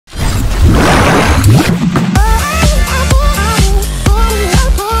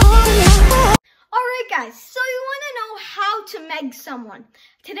someone.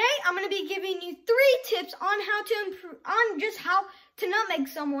 Today, I'm going to be giving you 3 tips on how to improve, on just how to nutmeg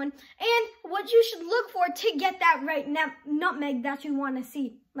someone and what you should look for to get that right nutmeg that you want to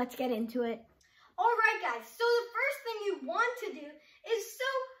see. Let's get into it. Alright guys, so the first thing you want to do is,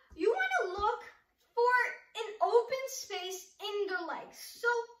 you want to look for an open space in their legs.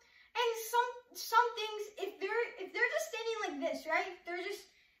 And some things, if they're just standing like this, right? Their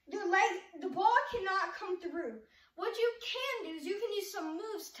legs, the ball cannot come through. What you can do is you can use some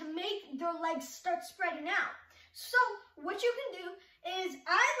moves to make their legs start spreading out. So what you can do is,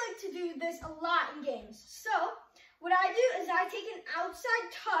 I like to do this a lot in games. So what I do is I take an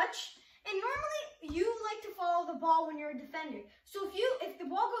outside touch, and normally you like to follow the ball when you're a defender. So if the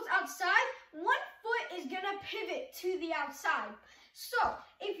ball goes outside, one foot is gonna pivot to the outside. So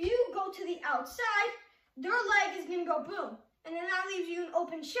if you go to the outside, their leg is gonna go boom. And then that leaves you an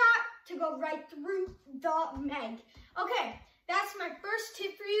open shot to go right through the meg. Okay, that's my first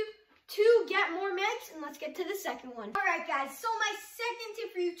tip for you to get more megs, and let's get to the second one. All right, guys, so my second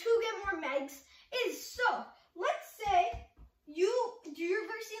tip for you to get more megs is, let's say you're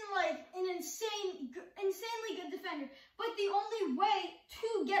versing like an insanely good defender, but the only way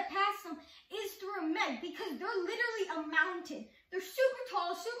to get past them is through a meg, because they're literally a mountain. They're super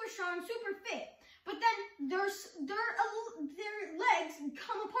tall, super strong, super fit. But then their legs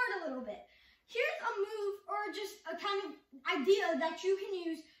come apart a little bit. Here's a move, or just a kind of idea that you can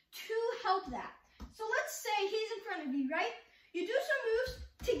use to help that. So let's say he's in front of you, right? You do some moves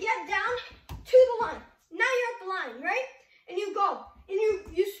to get down to the line. Now you're at the line, right? And you go, and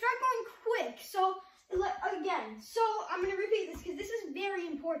you start going quick. So again, I'm gonna repeat this because this is very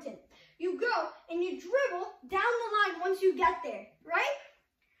important. You go and you dribble down the line once you get there, right?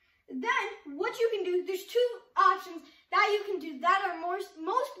 Then what you can do, there's 2 options that you can do that are most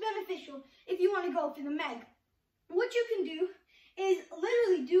beneficial if you want to go for the meg. What you can do is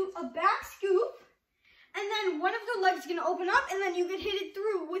literally do a back scoop, and then one of their legs is going to open up, and then you can hit it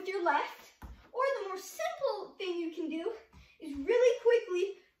through with your left. Or the more simple thing you can do is really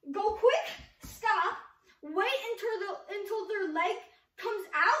quickly go quick, stop, wait until their leg comes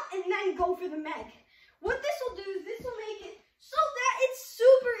out, and then go for the meg. What this will do is this will make it so that it's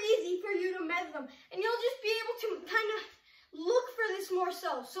super easy for you to meg them, and you'll just be able to kind of look for this more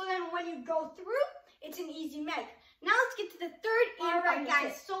so then when you go through, it's an easy meg. Now let's get to the third and final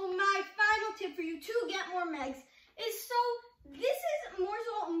tip. So my final tip for you to get more megs is, this is more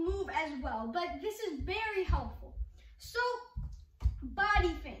so a move as well, but this is very helpful. So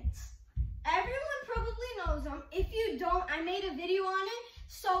body feints. Everyone probably knows them. If you don't, I made a video on it,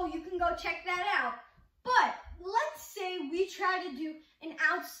 so you can go check that out. But let's say we try to do an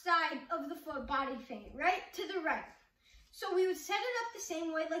outside of the foot body feint, right? To the right. So we would set it up the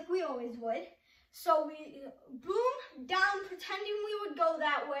same way like we always would. So we boom down, pretending we would go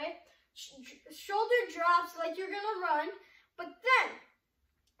that way. Shoulder drops like you're gonna run. But then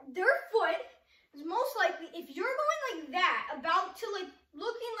their foot is most likely, if you're going like that, about to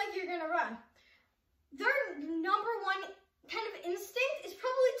looking like you're gonna run, their number one kind of instinct is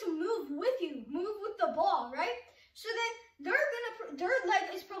probably to move with you, move with the ball, right? So then their leg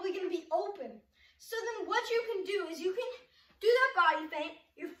is probably gonna be open. So then what you can do is you can do that body feint.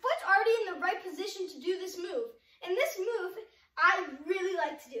 Your foot's already in the right position to do this move. And this move, I really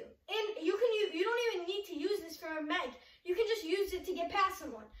like to do. And you don't even need to use this for a meg. You can just use it to get past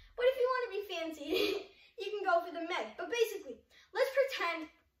someone. But if you want to be fancy, you can go for the meg. But basically, let's pretend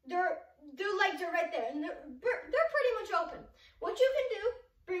their legs are right there, and they're pretty much open. What you can do,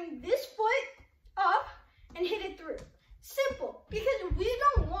 bring this foot up and hit it through. Simple, because we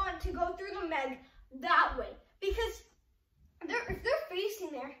don't want to go through the meg that way, because if they're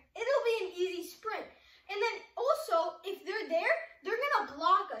facing there, it'll be an easy sprint. And then also, if they're there, they're gonna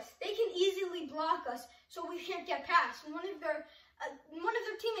block us. They can easily block us, so we can't get past. And one of their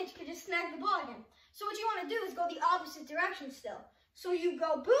teammates could just snag the ball again. So what you want to do is go the opposite direction still. So you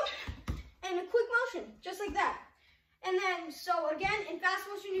go boom, and a quick motion, just like that. And then, so again, in fast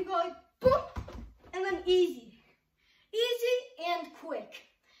motion, you go like boom, and then easy. Easy and quick.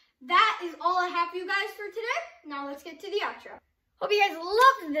 That is all I have for you guys for today. Now let's get to the outro. Hope you guys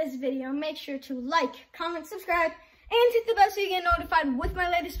loved this video. Make sure to like, comment, subscribe, and hit the bell so you get notified with my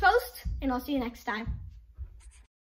latest post. And I'll see you next time.